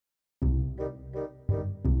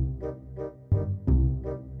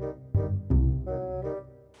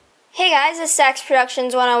Hey guys, it's Sax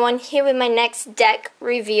Productions 101 here with my next deck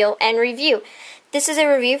reveal and review. This is a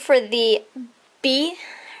review for the B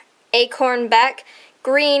Acorn back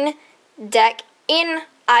green deck in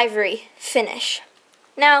ivory finish.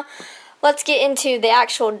 Now, let's get into the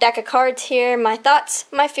actual deck of cards here, my thoughts,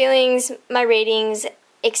 my feelings, my ratings,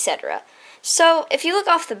 etc. So, if you look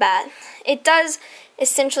off the bat, it does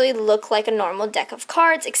essentially look like a normal deck of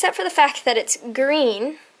cards, except for the fact that it's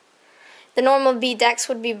green. The normal B decks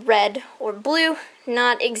would be red or blue,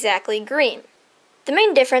 not exactly green. The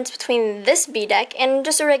main difference between this B deck and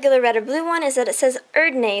just a regular red or blue one is that it says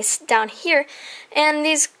S.W.E down here, and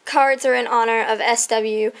these cards are in honor of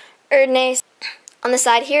S.W.E. On the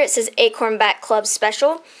side here it says Acorn Back Club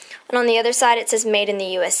Special, and on the other side it says Made in the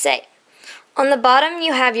USA. On the bottom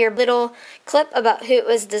you have your little clip about who it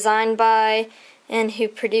was designed by and who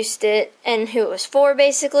produced it and who it was for,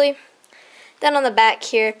 basically. Then on the back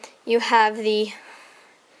here, you have the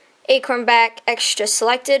Acorn Back Extra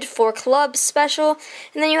Selected for Club Special,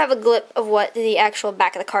 and then you have a glip of what the actual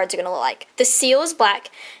back of the cards are going to look like. The seal is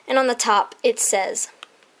black, and on the top it says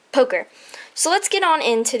Poker. So let's get on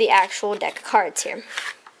into the actual deck of cards here.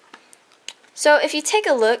 So if you take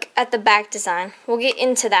a look at the back design, we'll get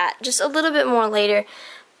into that just a little bit more later,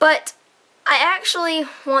 but I actually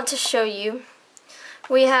want to show you,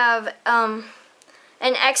 we have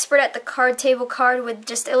an expert at the card table card with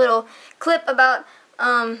just a little clip about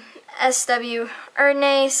S.W.E.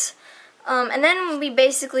 And then we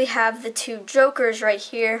basically have the two jokers right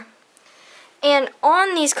here. And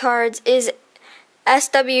on these cards is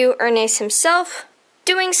S.W.E. himself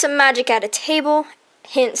doing some magic at a table,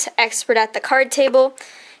 hence expert at the card table.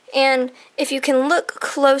 And if you can look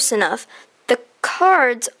close enough, the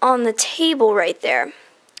cards on the table right there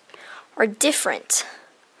are different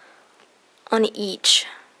on each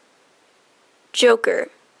joker.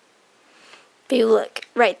 If you look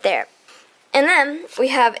right there. And then we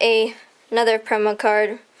have another promo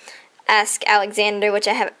card, Ask Alexander, which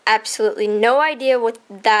I have absolutely no idea what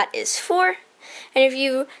that is for. And if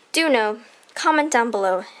you do know, comment down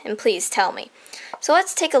below and please tell me. So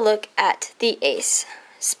let's take a look at the Ace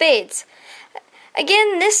Spades.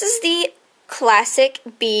 Again, this is the classic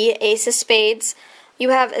B Ace of Spades. You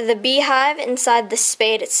have the beehive inside the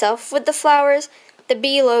spade itself with the flowers, the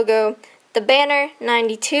B logo, the banner,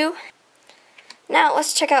 92. Now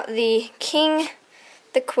let's check out the king,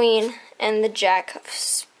 the queen, and the jack of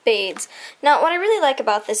spades. Now what I really like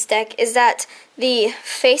about this deck is that the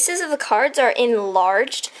faces of the cards are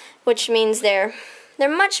enlarged, which means they're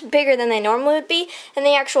much bigger than they normally would be, and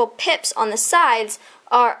the actual pips on the sides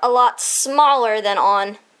are a lot smaller than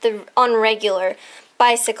on regular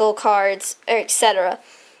bicycle cards, etc.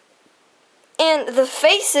 And the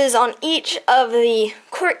faces on each of the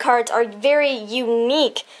court cards are very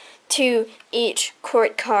unique to each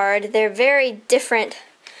court card. They're very different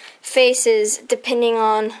faces depending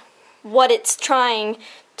on what it's trying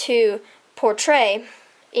to portray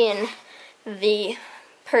in the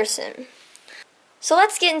person. So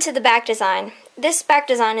let's get into the back design. This back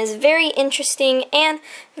design is very interesting and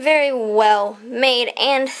very well made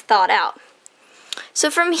and thought out. So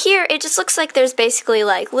from here, it just looks like there's basically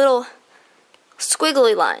like little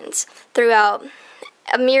squiggly lines throughout,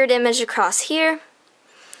 a mirrored image across here.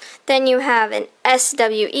 Then you have an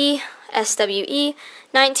S.W.E,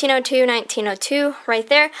 1902, 1902 right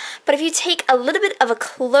there. But if you take a little bit of a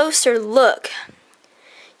closer look,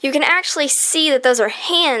 you can actually see that those are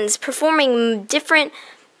hands performing different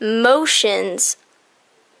motions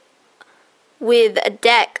with a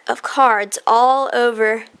deck of cards all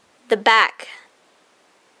over the back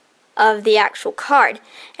of the actual card.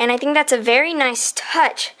 And I think that's a very nice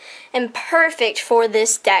touch and perfect for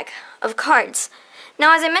this deck of cards.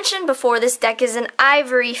 Now, as I mentioned before, this deck is an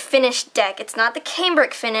ivory finished deck. It's not the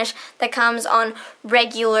cambric finish that comes on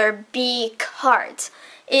regular B cards.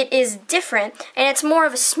 It is different, and it's more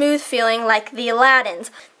of a smooth feeling like the Aladdin's.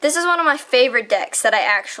 This is one of my favorite decks that I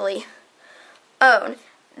actually own.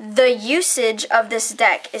 The usage of this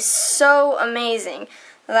deck is so amazing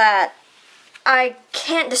that I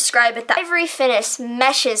can't describe it. The ivory finish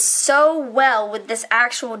meshes so well with this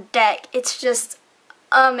actual deck. It's just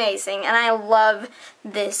amazing, and I love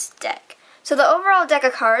this deck. So the overall deck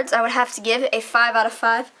of cards, I would have to give a 5 out of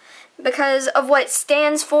 5 because of what it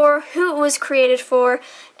stands for, who it was created for,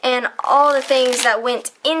 and all the things that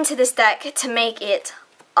went into this deck to make it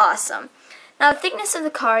awesome. Now, the thickness of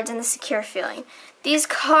the cards and the secure feeling. These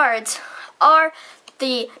cards are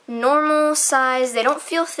the normal size. They don't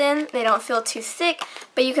feel thin, they don't feel too thick,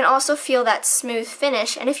 but you can also feel that smooth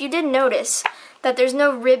finish. And if you did notice that there's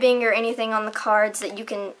no ribbing or anything on the cards that you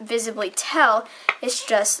can visibly tell, it's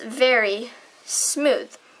just very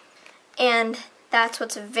smooth. and that's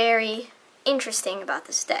what's very interesting about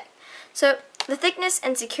this deck. So the thickness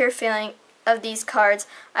and secure feeling of these cards,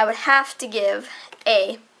 I would have to give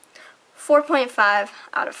a 4.5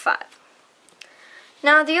 out of 5.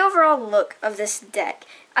 Now the overall look of this deck,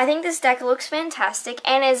 I think this deck looks fantastic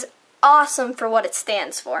and is awesome for what it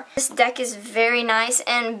stands for. This deck is very nice,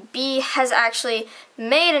 and B has actually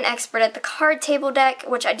made an expert at the card table deck,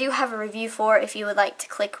 which I do have a review for if you would like to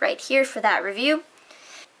click right here for that review.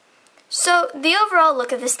 So the overall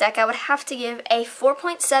look of this deck, I would have to give a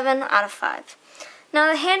 4.7 out of 5.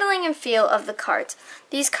 Now the handling and feel of the cards.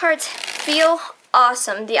 These cards feel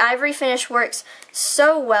awesome. The ivory finish works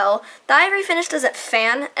so well. The ivory finish doesn't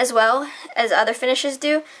fan as well as other finishes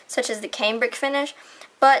do, such as the cambric finish,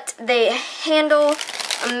 but they handle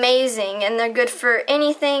amazing, and they're good for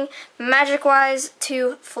anything magic-wise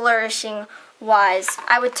to flourishing-wise.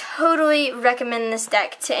 I would totally recommend this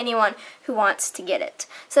deck to anyone who wants to get it.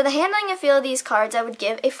 So the handling and feel of these cards, I would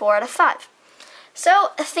give a 4 out of 5. So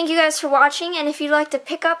thank you guys for watching, and if you'd like to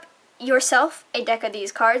pick up yourself a deck of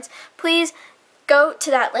these cards, please go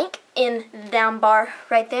to that link in the down bar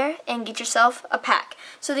right there and get yourself a pack.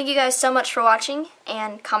 So thank you guys so much for watching,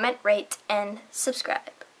 and comment, rate, and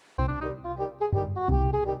subscribe.